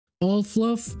All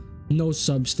fluff, no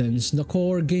substance. The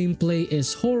core gameplay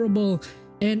is horrible,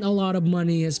 and a lot of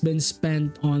money has been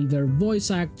spent on their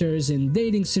voice actors in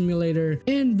Dating Simulator,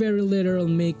 and very little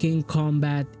making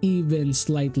combat even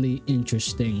slightly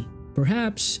interesting.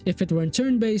 Perhaps, if it weren't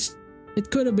turn-based, it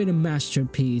could have been a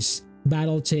masterpiece.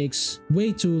 Battle takes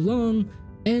way too long,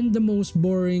 and the most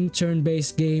boring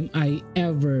turn-based game I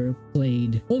ever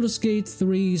played. Baldur's Gate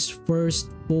 3's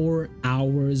first 4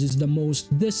 hours is the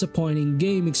most disappointing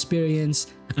game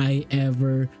experience I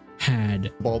ever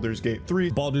had. Baldur's Gate 3.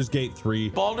 Baldur's Gate 3.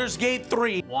 Baldur's Gate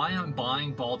 3. Why I'm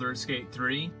buying Baldur's Gate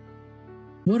 3?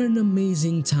 What an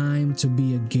amazing time to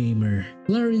be a gamer.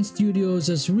 Larian Studios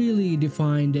has really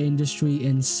defined the industry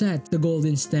and set the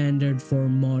golden standard for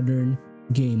modern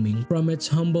gaming. From its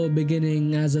humble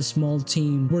beginning as a small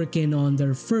team working on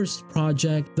their first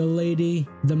project, The Lady,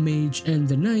 the Mage, and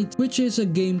the Knight, which is a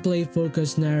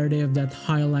gameplay-focused narrative that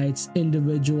highlights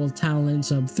individual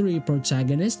talents of 3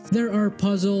 protagonists. There are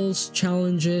puzzles,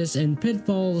 challenges, and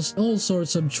pitfalls, all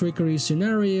sorts of trickery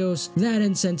scenarios that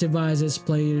incentivizes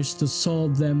players to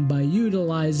solve them by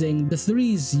utilizing the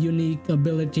 3's unique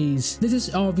abilities. This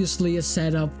is obviously a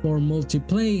setup for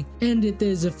multiplayer, and it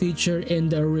is a feature in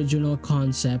the original concept,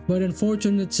 but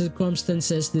unfortunate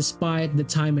circumstances, despite the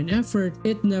time and effort,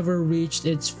 it never reached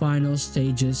its final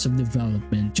stages of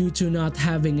development due to not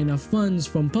having enough funds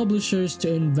from publishers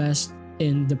to invest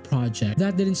in the project.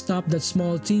 That didn't stop that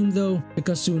small team though,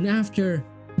 because soon after,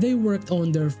 they worked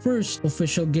on their first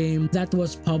official game that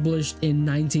was published in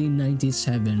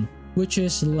 1997. Which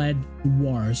is LED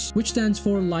Wars, which stands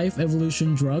for Life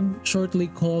Evolution Drug, shortly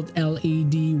called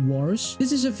LED Wars.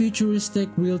 This is a futuristic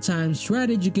real-time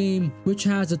strategy game which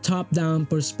has a top-down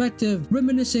perspective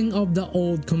reminiscing of the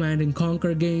old Command &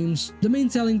 Conquer games. The main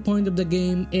selling point of the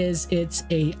game is its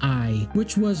AI,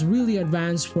 which was really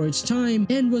advanced for its time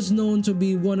and was known to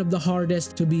be one of the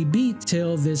hardest to be beat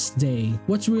till this day.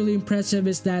 What's really impressive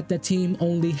is that the team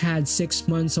only had 6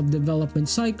 months of development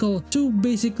cycle to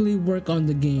basically work on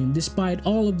the game. Despite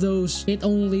all of those, it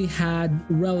only had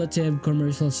relative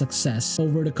commercial success.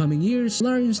 Over the coming years,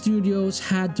 Larian Studios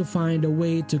had to find a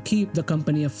way to keep the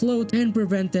company afloat and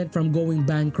prevent it from going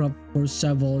bankrupt for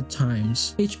several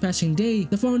times. Each passing day,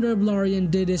 the founder of Larian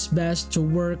did his best to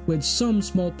work with some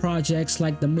small projects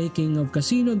like the making of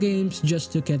casino games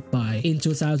just to get by. In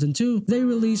 2002, they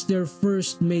released their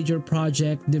first major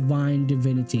project, Divine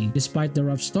Divinity. Despite the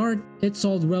rough start, it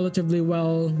sold relatively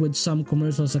well with some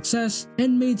commercial success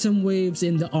and made some waves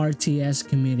in the RTS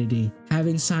community.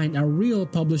 Having signed a real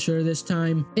publisher this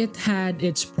time, it had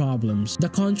its problems. The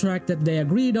contract that they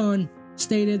agreed on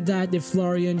stated that if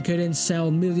Larian couldn't sell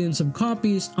millions of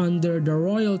copies under the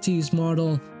royalties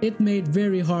model, it made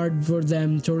very hard for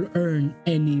them to earn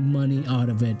any money out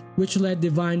of it, which led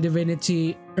Divine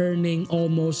Divinity earning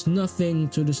almost nothing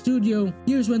to the studio.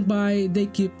 Years went by, they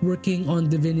keep working on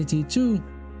Divinity 2,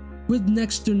 with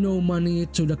next to no money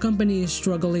to the company,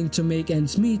 struggling to make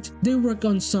ends meet. They work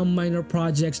on some minor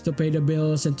projects to pay the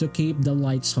bills and to keep the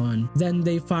lights on. Then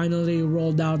they finally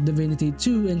rolled out Divinity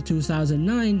 2 in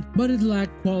 2009, but it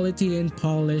lacked quality and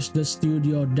polish the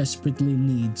studio desperately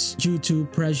needs due to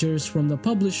pressures from the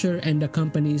publisher and the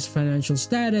company's financial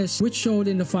status, which showed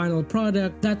in the final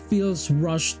product that feels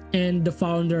rushed, and the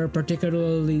founder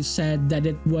particularly said that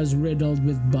it was riddled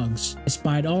with bugs.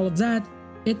 Despite all of that,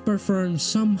 it performed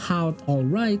somehow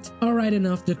alright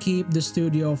enough to keep the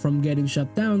studio from getting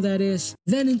shut down, that is.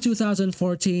 Then in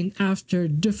 2014, after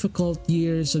difficult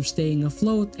years of staying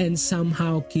afloat and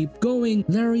somehow keep going,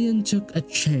 Larian took a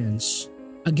chance,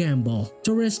 a gamble,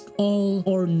 to risk all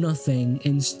or nothing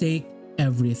and stake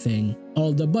everything.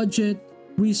 All the budget,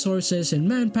 resources, and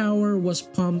manpower was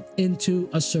pumped into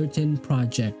a certain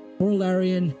project. For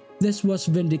Larian, this was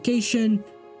vindication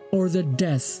or the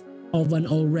death of an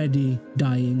already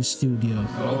dying studio.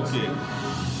 Okay.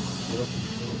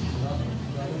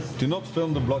 Do not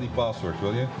film the bloody password,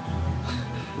 will you?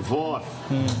 4,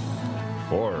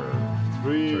 4,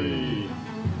 3,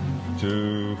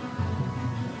 2.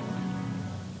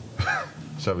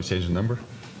 Shall we change the number?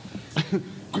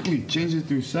 Quickly, change it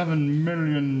to 7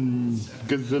 million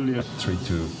gazillion. 3,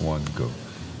 2, 1, go.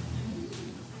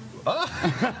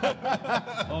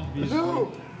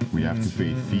 No. We have to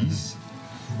pay fees.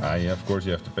 Yeah, of course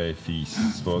you have to pay fees.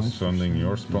 Suppose funding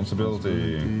your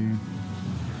responsibility.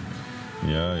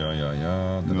 Yeah.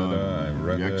 I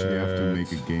read you actually have to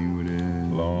make a game with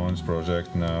it. Launch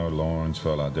project now, launch,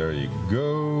 voila, there you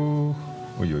go.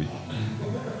 Oei.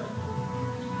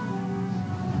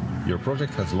 Your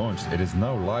project has launched. It is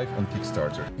now live on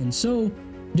Kickstarter. And so,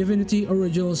 Divinity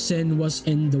Original Sin was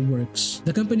in the works.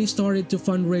 The company started to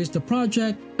fundraise the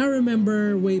project. I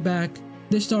remember way back,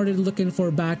 They started looking for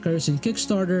backers in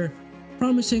Kickstarter,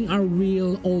 promising a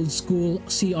real old-school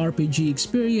CRPG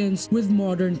experience with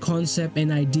modern concept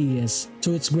and ideas.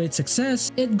 To its great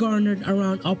success, it garnered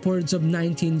around upwards of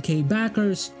 19k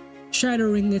backers,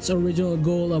 shattering its original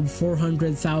goal of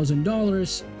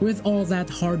 $400,000. With all that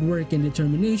hard work and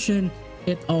determination,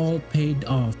 it all paid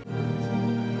off.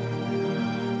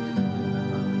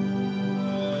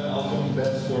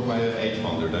 Best for my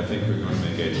 800. I think we're going to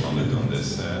make 800 on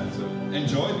this. So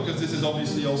enjoy, because this is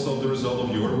obviously also the result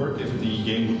of your work. If the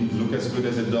game wouldn't look as good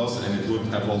as it does and it would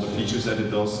have all the features that it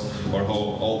does, or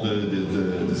all the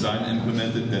design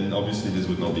implemented, then obviously this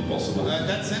would not be possible.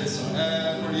 That's it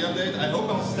for the update. I hope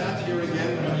I'll start here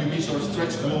again when you reach our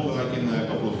stretch goal, like in a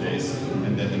couple of days,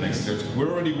 and then the next stretch. We're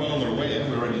already well on our way.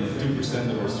 We're already at 2%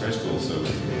 of our stretch goal, so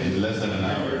in less than an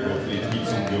hour, hopefully it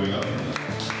keeps on going up.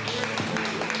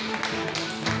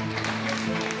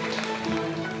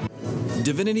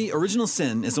 Divinity Original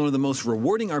Sin is one of the most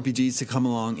rewarding RPGs to come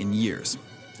along in years.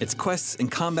 Its quests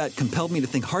and combat compelled me to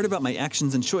think hard about my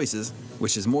actions and choices,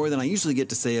 which is more than I usually get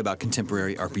to say about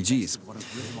contemporary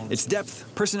RPGs. Its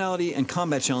depth, personality, and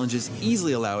combat challenges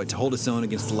easily allow it to hold its own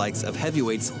against the likes of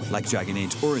heavyweights like Dragon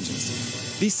Age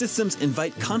Origins. These systems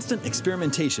invite constant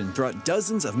experimentation throughout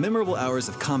dozens of memorable hours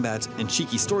of combat and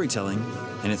cheeky storytelling,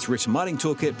 and its rich modding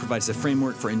toolkit provides a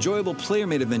framework for enjoyable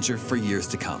player-made adventure for years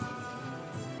to come.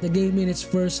 The game in its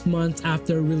first month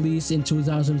after release in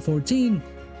 2014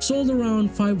 sold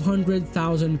around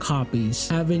 500,000 copies.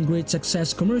 Having great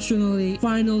success commercially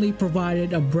finally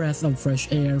provided a breath of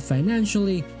fresh air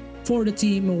financially for the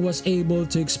team and was able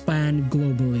to expand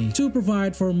globally to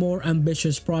provide for more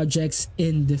ambitious projects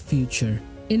in the future.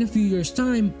 In a few years'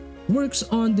 time, works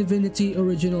on Divinity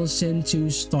Original Sin 2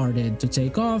 started to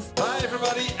take off. Hi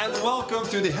everybody, and welcome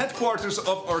to the headquarters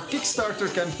of our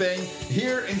Kickstarter campaign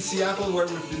here in Seattle, where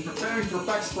we've been preparing for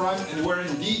PAX Prime, and where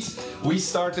indeed we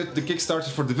started the Kickstarter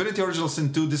for Divinity Original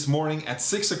Sin 2 this morning at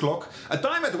 6 o'clock, a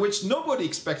time at which nobody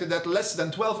expected that less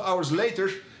than 12 hours later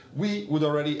we would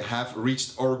already have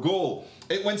reached our goal.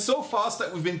 It went so fast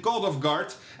that we've been caught off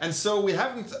guard, and so we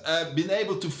haven't been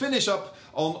able to finish up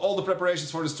on all the preparations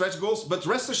for the stretch goals, but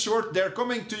rest assured they're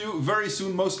coming to you very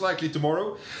soon, most likely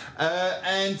tomorrow.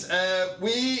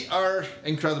 We are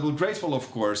incredibly grateful, of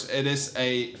course. It is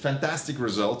a fantastic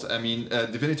result. I mean,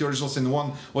 Divinity Original Sin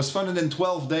 1 was funded in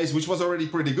 12 days, which was already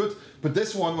pretty good, but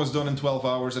this one was done in 12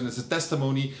 hours, and it's a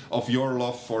testimony of your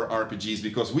love for RPGs,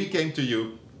 because we came to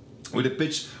you with a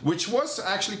pitch which was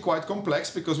actually quite complex,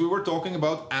 because we were talking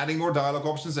about adding more dialogue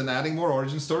options and adding more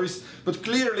origin stories, but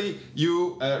clearly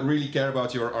you really care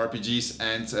about your RPGs,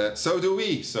 and so do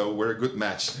we, so we're a good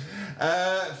match.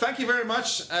 Thank you very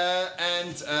much,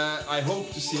 and I hope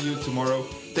to see you tomorrow.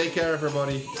 Take care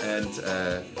everybody, and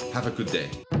have a good day.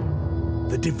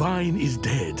 The divine is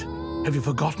dead. Have you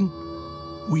forgotten?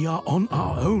 We are on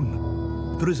our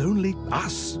own. There is only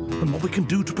us and what we can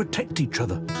do to protect each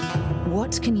other.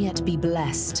 What can yet be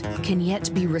blessed can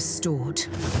yet be restored.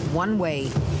 One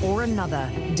way or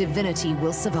another, Divinity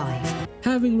will survive.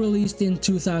 Having released in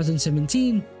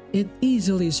 2017, it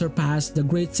easily surpassed the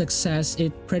great success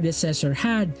its predecessor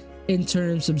had in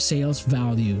terms of sales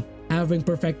value. Having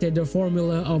perfected the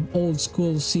formula of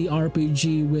old-school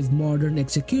CRPG with modern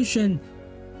execution,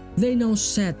 they now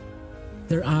set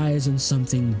their eyes on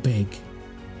something big.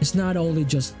 It's not only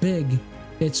just big,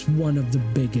 it's one of the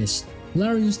biggest.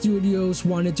 Larian Studios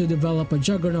wanted to develop a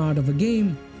juggernaut of a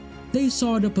game. They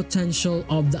saw the potential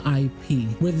of the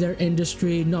IP. With their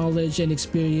industry knowledge and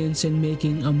experience in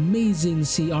making amazing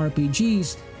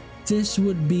CRPGs, this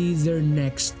would be their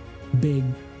next big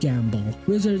gamble.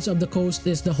 Wizards of the Coast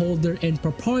is the holder and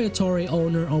proprietary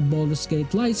owner of Baldur's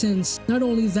Gate license. Not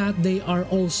only that, they are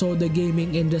also the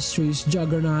gaming industry's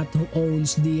juggernaut who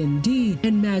owns D&D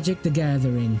and Magic the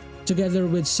Gathering, together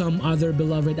with some other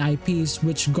beloved IPs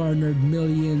which garnered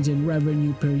millions in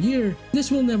revenue per year. This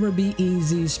will never be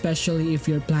easy, especially if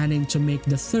you're planning to make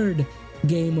the third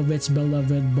game of its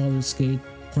beloved Baldur's Gate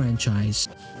franchise.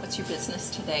 What's your business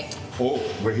today? Oh,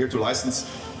 we're here to license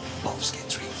Baldur's Gate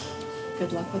 3.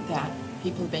 Good luck with that.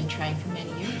 People have been trying for many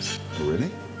years.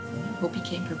 Really? I hope you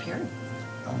came prepared.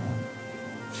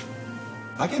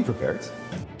 I came prepared.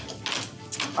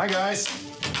 Hi guys.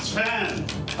 Sven!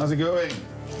 How's it going?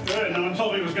 Good. No one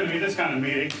told me it was going to be this kind of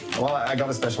meeting. Well, I got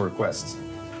a special request.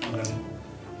 Let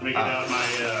me get out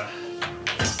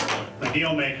my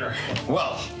deal maker.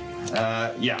 Well,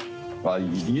 yeah. Well,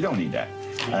 you don't need that.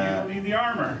 You don't need the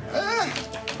armor.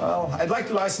 Well, I'd like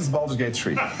to license Baldur's Gate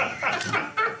 3.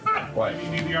 Why? You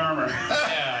need the armor.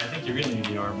 Yeah, I think think you're gonna need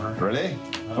the armor. Really?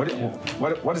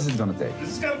 What is it gonna take? This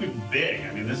has got to be big.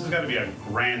 I mean, this has got to be a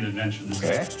grand adventure.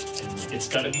 Okay. It's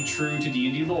got to be true to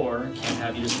D&D lore. Can't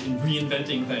have you just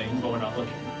reinventing things when we're not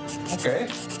looking. Okay.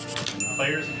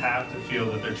 Players have to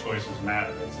feel that their choices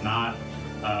matter. It's not,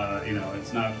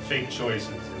 it's not fake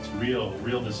choices. It's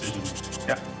real decisions.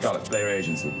 Yeah, got it. Player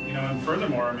agency. And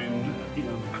furthermore, I mean,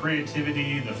 the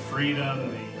creativity, the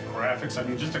freedom, the graphics. I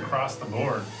mean, just across the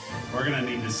board, we're gonna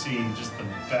need to see just the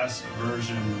best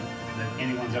version that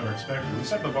anyone's ever expected. We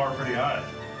set the bar pretty high.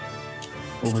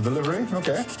 Over delivering?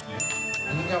 Okay.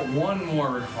 And we've got one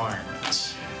more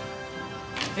requirement.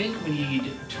 I think we need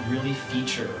to really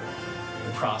feature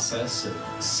the process of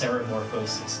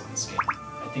ceramorphosis in this game.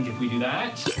 I think if we do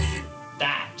that,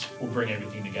 that will bring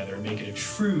everything together and make it a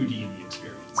true D&D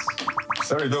experience.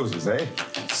 Ceridoses, eh?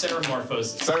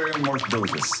 Ceramorphosis.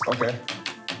 Ceramorphosis. Okay.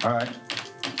 All right.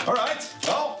 All right.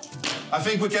 Well, I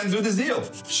think we can do this deal.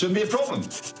 Shouldn't be a problem.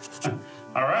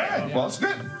 All right. Well, it's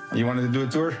good. You wanted to do a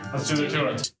tour? Let's do the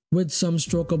tour. With some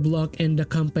stroke of luck and the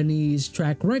company's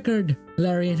track record,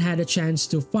 Larian had a chance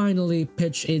to finally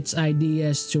pitch its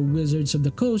ideas to Wizards of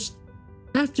the Coast.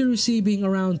 After receiving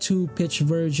around 2 pitch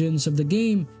versions of the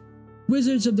game,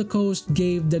 Wizards of the Coast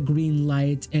gave the green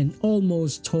light and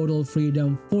almost total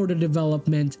freedom for the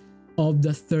development of the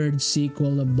 3rd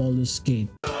sequel of Baldur's Gate.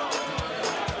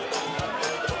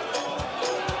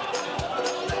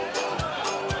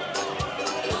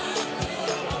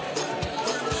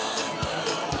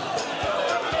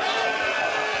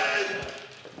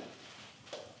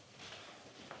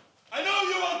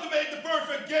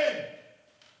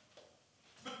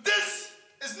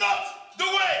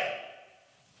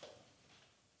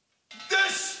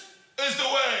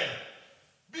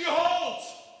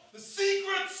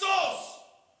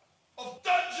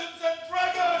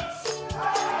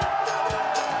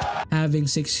 Having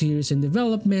 6 years in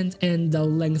development and the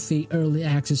lengthy early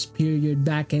access period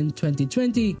back in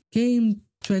 2020 came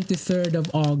 23rd of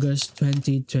August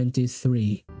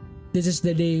 2023. This is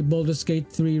the day Baldur's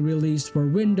Gate 3 released for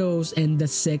Windows and the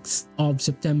 6th of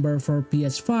September for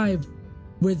PS5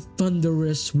 with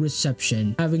thunderous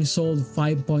reception, having sold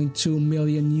 5.2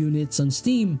 million units on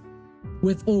Steam,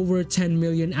 with over 10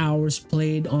 million hours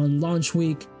played on launch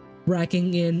week,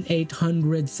 racking in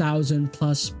 800,000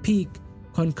 plus peak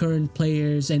concurrent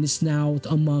players, and is now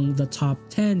among the top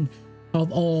 10 of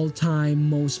all-time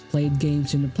most played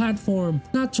games in the platform,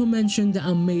 not to mention the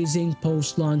amazing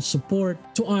post-launch support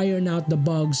to iron out the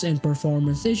bugs and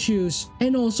performance issues,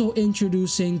 and also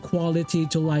introducing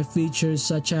quality-to-life features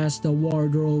such as the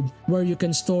wardrobe, where you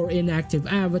can store inactive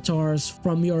avatars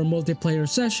from your multiplayer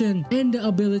session, and the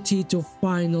ability to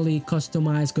finally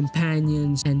customize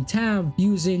companions and tab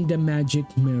using the magic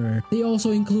mirror. They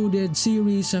also included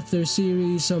series after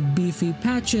series of beefy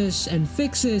patches and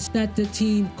fixes that the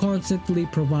team constantly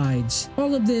provides.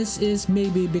 All of this is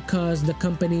maybe because the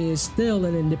company is still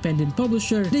an independent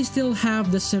publisher. They still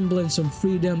have the semblance of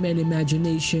freedom and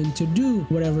imagination to do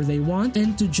whatever they want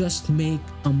and to just make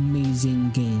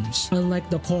amazing games. Unlike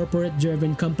the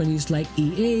corporate-driven companies like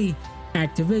EA,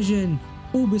 Activision,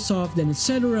 Ubisoft, and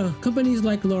etc., companies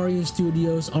like Larian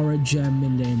Studios are a gem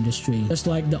in the industry. Just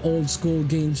like the old school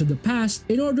games of the past,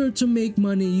 in order to make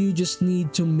money, you just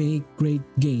need to make great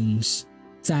games.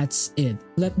 That's it.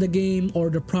 Let the game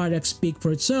or the product speak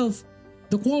for itself.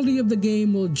 The quality of the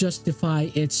game will justify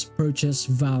its purchase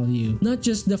value, not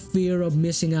just the fear of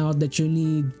missing out that you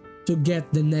need to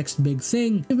get the next big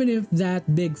thing, even if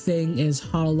that big thing is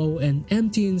hollow and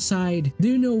empty inside. Do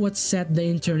you know what set the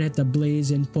internet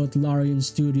ablaze and put Larian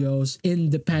Studios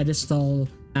in the pedestal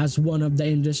as one of the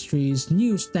industry's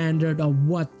new standard of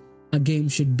what a game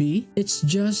should be? It's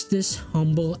just this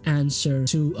humble answer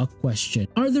to a question.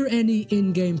 Are there any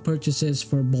in-game purchases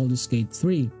for Baldur's Gate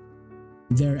 3?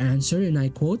 Their answer, and I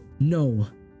quote, "No.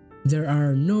 There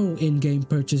are no in-game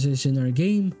purchases in our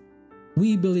game.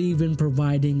 We believe in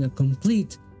providing a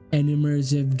complete and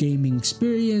immersive gaming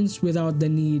experience without the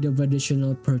need of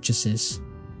additional purchases.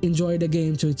 Enjoy the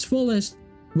game to its fullest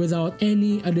without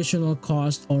any additional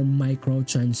cost or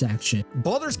microtransaction."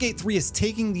 Baldur's Gate 3 is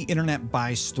taking the internet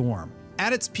by storm.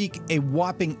 At its peak, a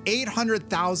whopping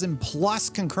 800,000 plus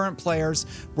concurrent players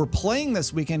were playing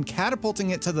this weekend, catapulting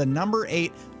it to the number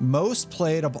 8 most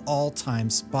played of all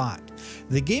time spot.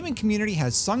 The gaming community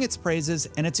has sung its praises,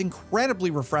 and it's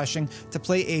incredibly refreshing to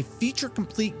play a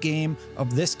feature-complete game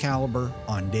of this caliber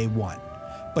on day one.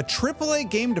 But AAA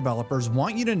game developers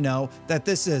want you to know that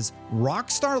this is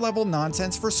rockstar level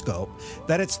nonsense for scope,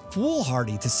 that it's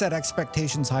foolhardy to set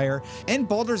expectations higher, and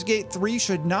Baldur's Gate 3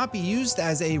 should not be used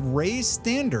as a raised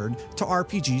standard to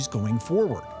RPGs going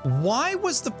forward. Why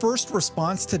was the first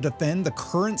response to defend the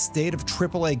current state of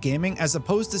AAA gaming as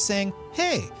opposed to saying,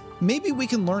 hey, maybe we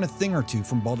can learn a thing or two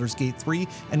from Baldur's Gate 3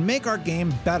 and make our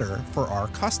game better for our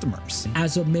customers?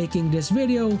 As of making this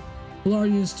video,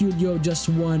 Larian Studios just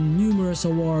won numerous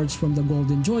awards from the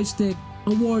Golden Joystick,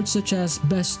 awards such as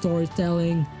Best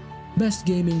Storytelling, Best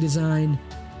Gaming Design,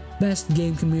 Best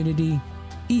Game Community,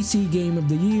 EC Game of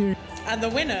the Year. And the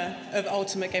winner of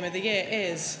Ultimate Game of the Year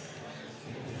is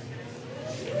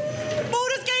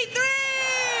Baldur's Gate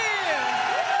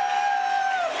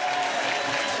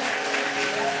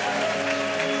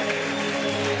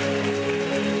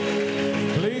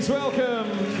 3! Please welcome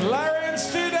Larian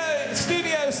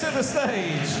Studios to the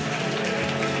stage.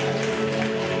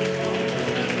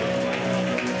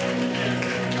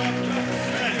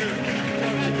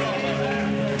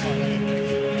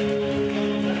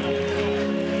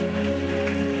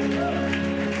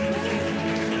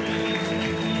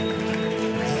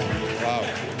 Wow.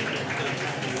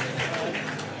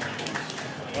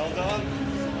 Well done.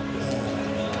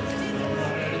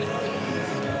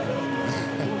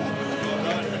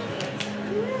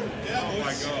 Oh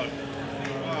my God.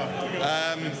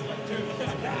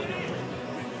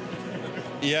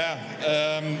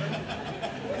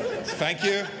 Thank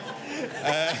you.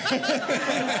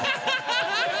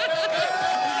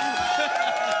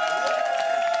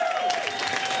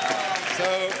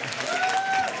 So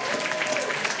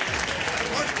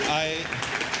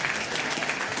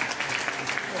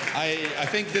I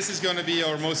think this is going to be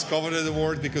our most coveted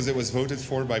award because it was voted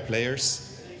for by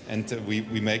players, and we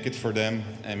make it for them.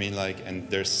 I mean, like, and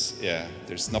there's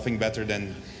nothing better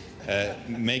than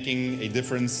making a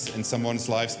difference in someone's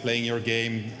lives, playing your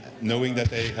game, knowing that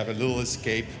they have a little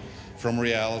escape from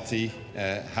reality,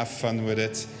 have fun with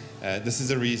it. This is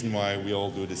the reason why we all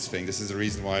do this thing. This is the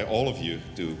reason why all of you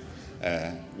do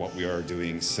what we are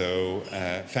doing. So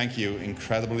thank you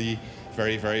incredibly,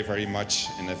 very, very, very much,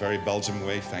 in a very Belgian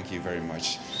way. Thank you very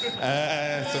much.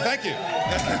 So thank you.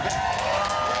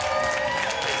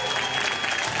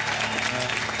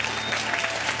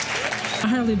 I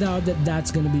highly doubt that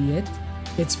that's gonna be it.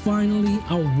 It's finally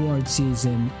award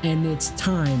season, and it's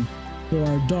time for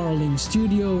our darling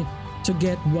studio to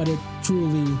get what it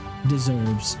truly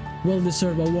deserves.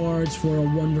 Well-deserved awards for a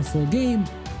wonderful game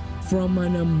from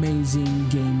an amazing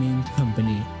gaming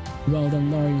company. Well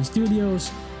done, Larian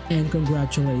Studios, and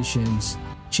congratulations.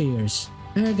 Cheers.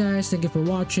 Alright guys, thank you for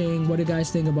watching. What do you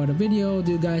guys think about the video?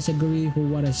 Do you guys agree with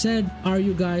what I said? Are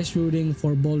you guys rooting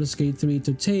for Baldur's Gate 3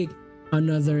 to take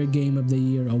another Game of the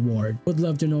Year award? Would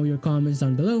love to know your comments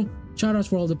down below. Shoutouts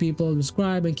for all the people who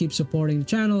subscribe and keep supporting the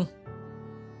channel.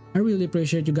 I really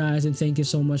appreciate you guys, and thank you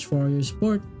so much for your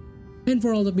support. And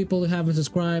for all the people who haven't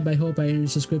subscribed, I hope I earn a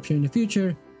subscription in the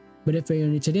future. But if I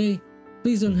earn it today,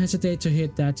 please don't hesitate to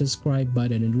hit that subscribe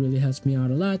button. It really helps me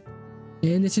out a lot.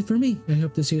 And that's it for me. I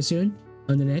hope to see you soon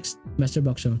on the next Master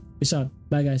Box Show. Peace out.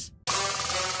 Bye guys.